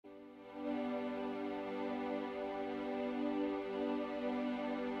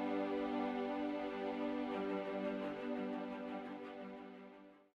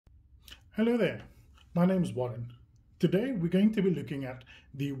Hello there, my name is Warren. Today we're going to be looking at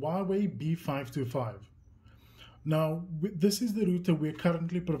the Huawei B525. Now this is the router we're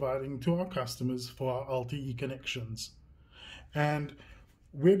currently providing to our customers for our LTE connections. And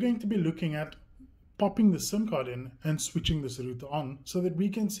we're going to be looking at popping the SIM card in and switching this router on so that we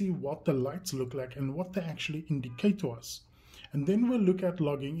can see what the lights look like and what they actually indicate to us. And then we'll look at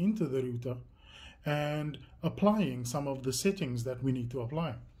logging into the router and applying some of the settings that we need to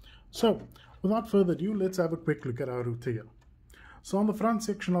apply. So without further ado, let's have a quick look at our router here. So on the front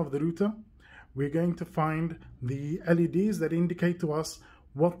section of the router, we're going to find the LEDs that indicate to us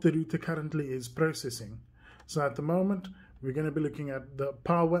what the router currently is processing. So at the moment, we're going to be looking at the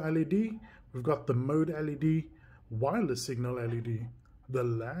power LED, we've got the mode LED, wireless signal LED, the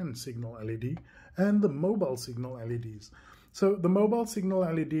LAN signal LED, and the mobile signal LEDs. So the mobile signal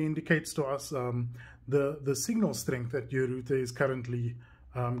LED indicates to us the signal strength that your router is currently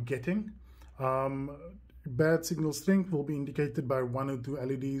getting. Bad signal strength will be indicated by 1 or 2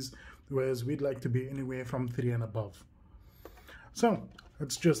 LEDs, whereas we'd like to be anywhere from 3 and above. So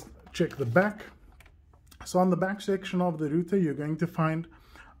let's just check the back. So on the back section of the router, you're going to find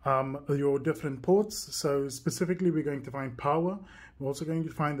your different ports. So specifically, we're going to find power. We're also going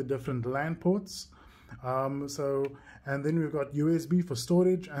to find the different LAN ports. And then we've got USB for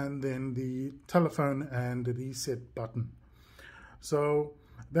storage, and then the telephone and the reset button. So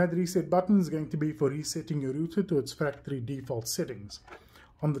that reset button is going to be for resetting your router to its factory default settings.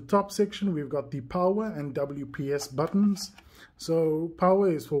 On the top section, we've got the power and WPS buttons. So power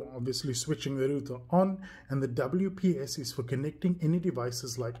is for obviously switching the router on, and the WPS is for connecting any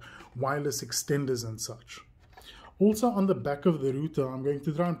devices like wireless extenders and such. Also on the back of the router, I'm going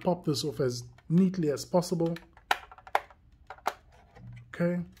to try and pop this off as neatly as possible.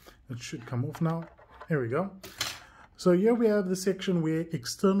 Okay, it should come off now. Here we go. So here we have the section where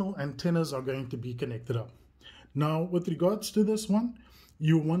external antennas are going to be connected up. Now with regards to this one,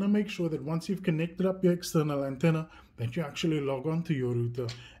 you want to make sure that once you've connected up your external antenna, that you actually log on to your router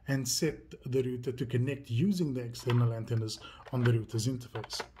and set the router to connect using the external antennas on the router's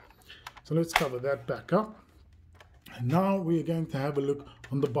interface. So let's cover that back up. And now we're going to have a look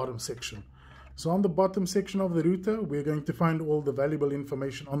on the bottom section. So on the bottom section of the router, we're going to find all the valuable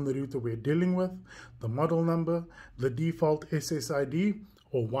information on the router we're dealing with, the model number, the default SSID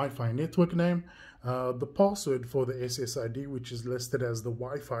or Wi-Fi network name, the password for the SSID, which is listed as the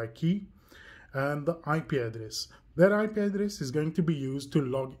Wi-Fi key, and the IP address. That IP address is going to be used to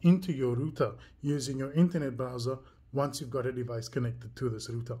log into your router using your internet browser once you've got a device connected to this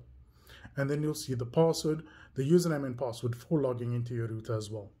router. And then you'll see the password, the username and password for logging into your router as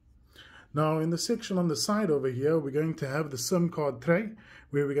well. Now in the section on the side over here, we're going to have the SIM card tray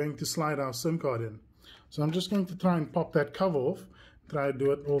where we're going to slide our SIM card in. So I'm just going to try and pop that cover off, try to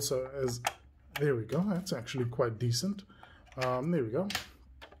do it also as, there we go, that's actually quite decent. There we go.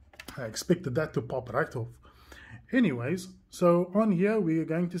 I expected that to pop right off. Anyways, so on here we are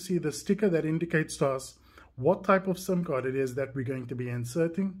going to see the sticker that indicates to us what type of SIM card it is that we're going to be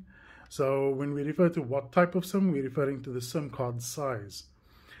inserting. So when we refer to what type of SIM, we're referring to the SIM card size.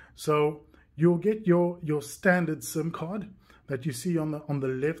 So you'll get your standard SIM card that you see on the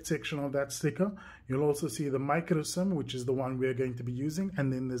left section of that sticker. You'll also see the micro SIM, which is the one we're going to be using,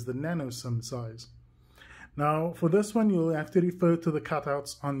 and then there's the nano SIM size. Now for this one, you'll have to refer to the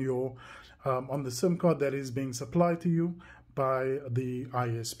cutouts on your on the SIM card that is being supplied to you by the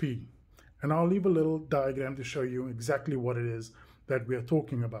ISP. And I'll leave a little diagram to show you exactly what it is that we are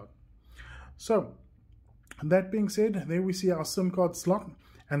talking about. So that being said, there we see our SIM card slot.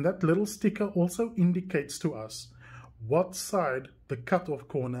 And that little sticker also indicates to us what side the cutoff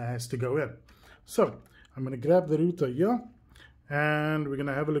corner has to go in. So I'm going to grab the router here and we're going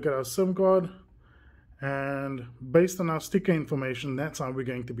to have a look at our SIM card. And based on our sticker information, that's how we're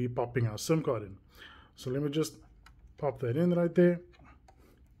going to be popping our SIM card in. So let me just pop that in right there.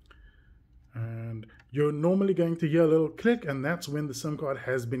 And you're normally going to hear a little click, and that's when the SIM card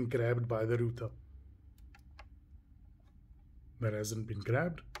has been grabbed by the router. That hasn't been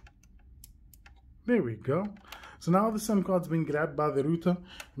grabbed. There we go. So now the SIM card's been grabbed by the router.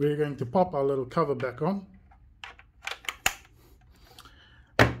 We're going to pop our little cover back on.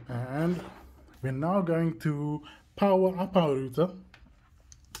 And we're now going to power up our router.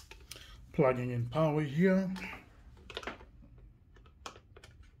 Plugging in power here.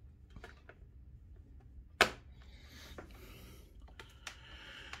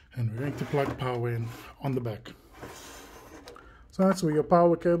 And we're going to plug power in on the back. So that's where your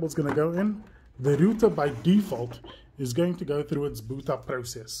power cable is going to go in. The router by default is going to go through its boot up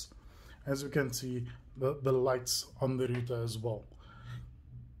process. As you can see, the lights on the router as well.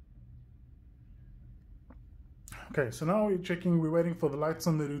 Okay, so now we're waiting for the lights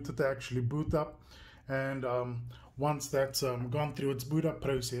on the router to actually boot up, and once that's gone through its boot up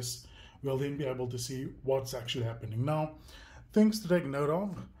process, we'll then be able to see what's actually happening. Now, things to take note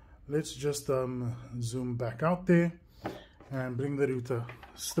of, let's just zoom back out there and bring the router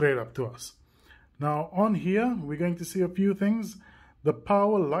straight up to us. Now on here, we're going to see a few things. The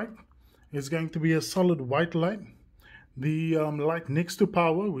power light is going to be a solid white light. The light next to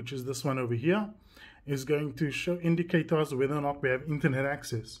power, which is this one over here, is going to indicate to us whether or not we have internet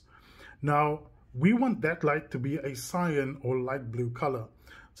access. Now, we want that light to be a cyan or light blue color.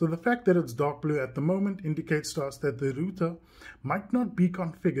 So the fact that it's dark blue at the moment indicates to us that the router might not be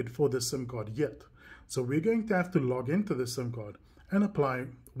configured for the SIM card yet. So we're going to have to log into the SIM card and apply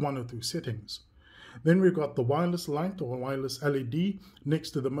one or two settings. Then we've got the wireless light or wireless LED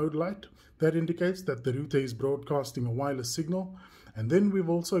next to the mode light. That indicates that the router is broadcasting a wireless signal. And then we've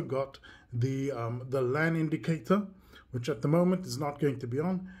also got the LAN indicator, which at the moment is not going to be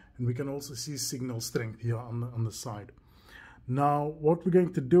on. And we can also see signal strength here on the side. Now, what we're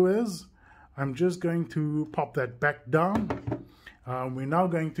going to do is, I'm just going to pop that back down. We're now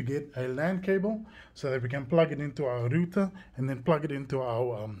going to get a LAN cable so that we can plug it into our router and then plug it into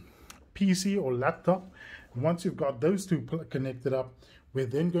our PC or laptop. And once you've got those two connected up, we're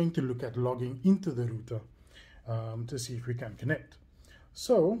then going to look at logging into the router to see if we can connect.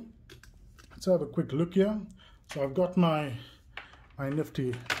 So let's have a quick look here. So I've got my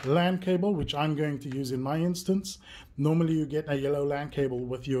nifty LAN cable, which I'm going to use in my instance. Normally you get a yellow LAN cable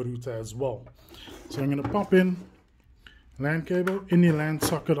with your router as well. So I'm going to pop in LAN cable. Any LAN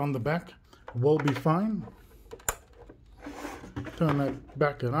socket on the back will be fine. Turn that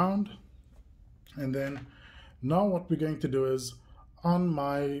back around, and then now what we're going to do is, on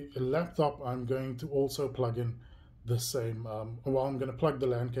my laptop I'm going to also plug in the same I'm going to plug the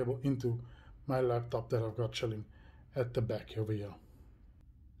LAN cable into my laptop that I've got chilling at the back over here.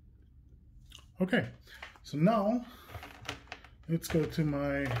 Okay, so now let's go to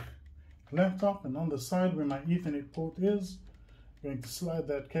my laptop, and on the side where my Ethernet port is, I'm going to slide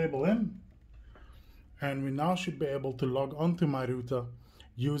that cable in, and we now should be able to log onto my router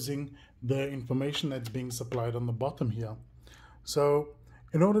using the information that's being supplied on the bottom here. So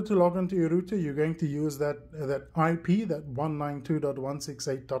in order to log onto your router, you're going to use that IP, that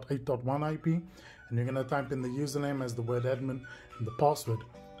 192.168.8.1 IP, and you're going to type in the username as the word admin and the password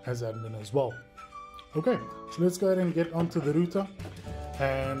as admin as well. Okay, so let's go ahead and get onto the router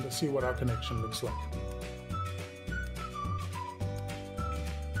and see what our connection looks like.